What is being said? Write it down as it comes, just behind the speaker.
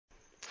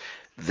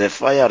The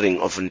firing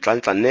of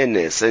Nhlanhla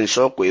Nene sent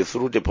shockwave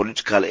through the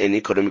political and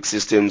economic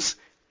systems.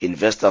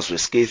 Investors were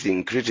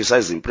scathing,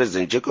 criticizing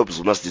President Jacob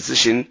Zuma's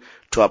decision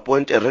to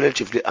appoint a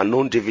relatively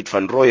unknown David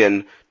van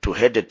Rooyen to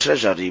head the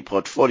Treasury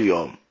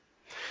portfolio.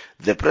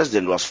 The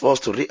president was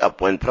forced to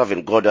reappoint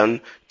Pravin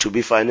Gordhan to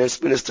be finance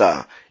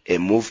minister, a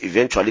move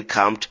eventually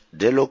calmed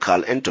the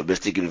local and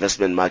domestic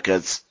investment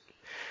markets.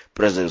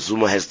 President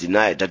Zuma has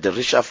denied that the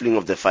reshuffling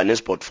of the finance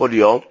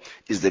portfolio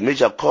is the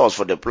major cause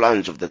for the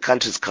plunge of the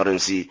country's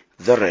currency,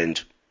 the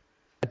rand.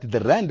 The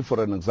rand,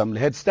 for an example,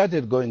 had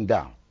started going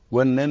down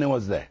when Nene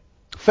was there.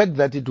 The fact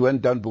that it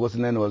went down because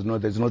Nene was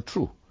not there is not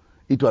true.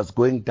 It was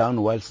going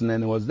down whilst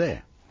Nene was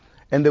there.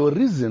 And there were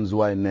reasons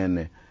why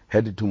Nene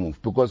had to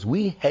move, because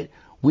we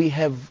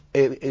have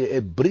a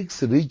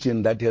BRICS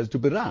region that has to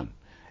be run,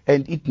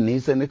 and it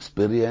needs an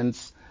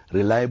experienced,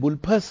 reliable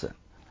person.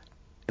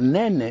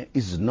 Nene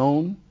is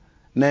known.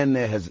 Nene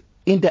has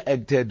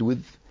interacted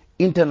with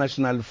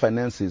international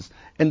finances,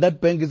 and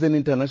that bank is an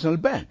international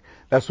bank.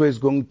 That's where it's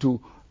going to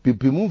be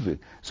moving.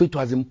 So it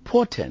was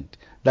important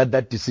that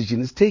that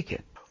decision is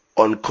taken.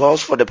 On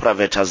calls for the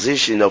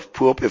privatization of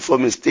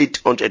poor-performing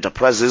state-owned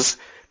enterprises,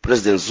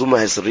 President Zuma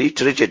has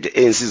reiterated the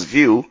ANC's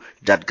view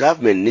that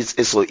government needs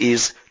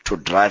SOEs to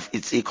drive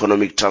its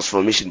economic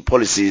transformation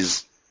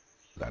policies.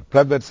 The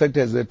private sector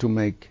is there to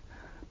make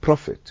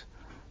profit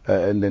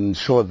and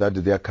ensure that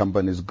their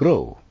companies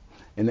grow.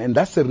 And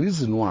that's the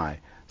reason why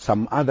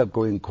some other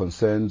going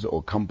concerns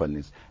or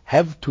companies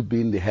have to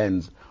be in the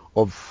hands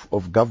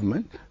of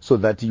government, so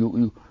that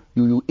you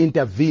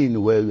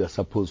intervene where you are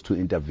supposed to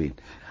intervene.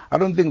 I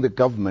don't think the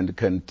government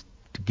can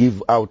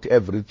give out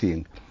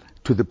everything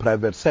to the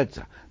private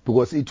sector,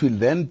 because it will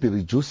then be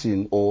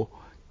reducing or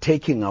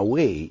taking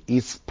away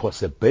its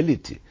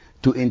possibility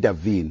to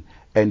intervene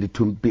and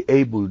to be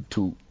able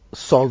to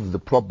solve the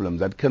problems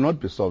that cannot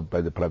be solved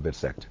by the private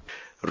sector.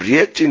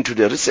 Reacting to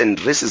the recent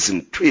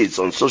racism tweets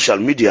on social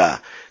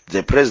media,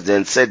 the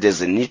president said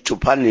there's a need to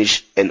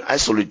punish and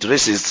isolate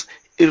racists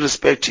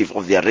irrespective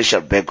of their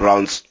racial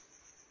backgrounds.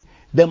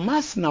 There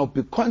must now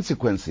be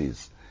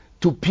consequences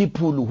to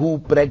people who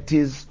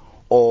practice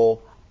or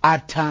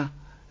utter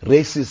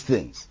racist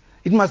things.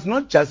 It must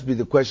not just be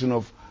the question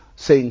of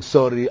saying,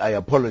 sorry, I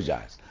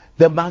apologize.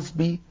 There must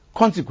be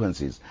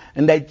consequences.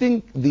 And I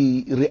think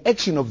the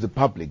reaction of the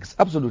public is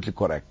absolutely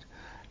correct.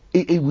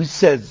 Which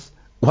says,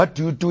 what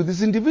do you do with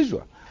this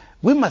individual?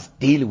 We must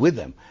deal with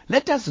them.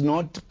 Let us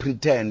not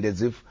pretend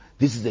as if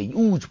this is a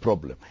huge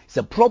problem. It's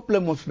a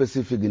problem of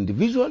specific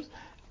individuals.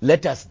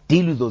 Let us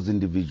deal with those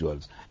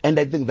individuals. And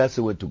I think that's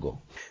the way to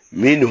go.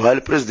 Meanwhile,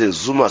 President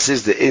Zuma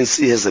says the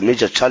ANC has a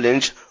major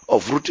challenge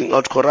of rooting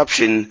out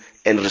corruption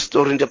and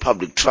restoring the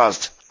public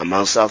trust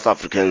among South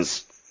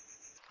Africans.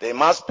 They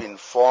must be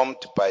informed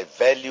by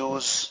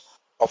values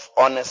of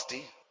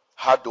honesty,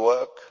 hard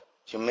work,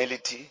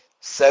 humility,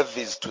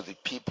 service to the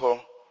people,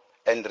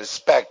 and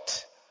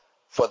respect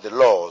for the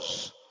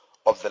laws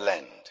of the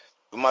land.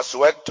 We must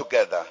work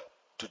together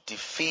to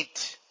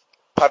defeat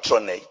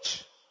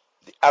patronage,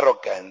 the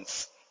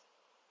arrogance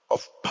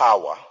of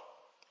power,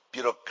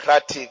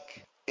 bureaucratic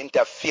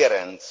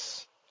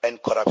interference,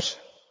 and corruption.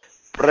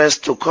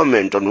 Pressed to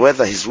comment on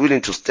whether he's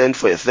willing to stand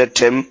for a third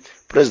term,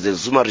 President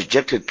Zuma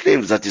rejected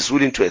claims that he's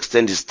willing to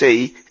extend his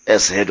stay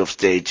as head of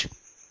state.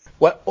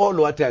 Well, all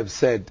what I've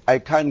said, I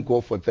can't go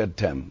for third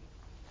term.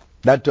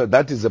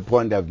 That is the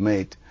point I've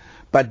made.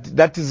 But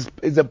that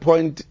is a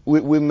point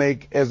we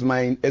make as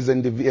an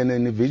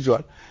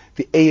individual.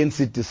 The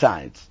ANC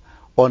decides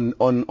on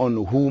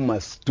who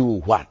must do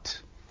what.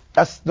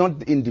 That's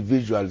not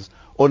individuals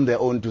on their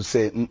own to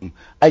say,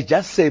 I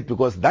just say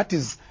because that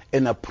is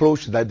an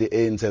approach that the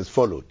ANC has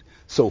followed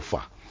so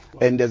far.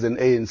 And as an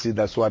ANC,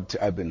 that's what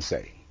I've been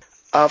saying.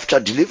 After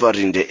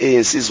delivering the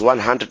ANC's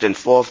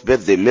 104th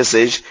birthday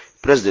message,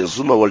 President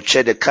Zuma will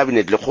chair the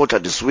Cabinet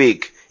Lekgotla this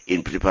week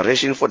in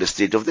preparation for the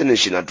State of the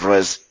Nation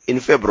address in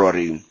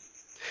February.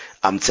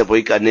 I'm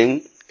Tshepo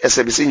Ikaneng,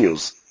 SABC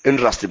News in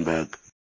Rustenburg.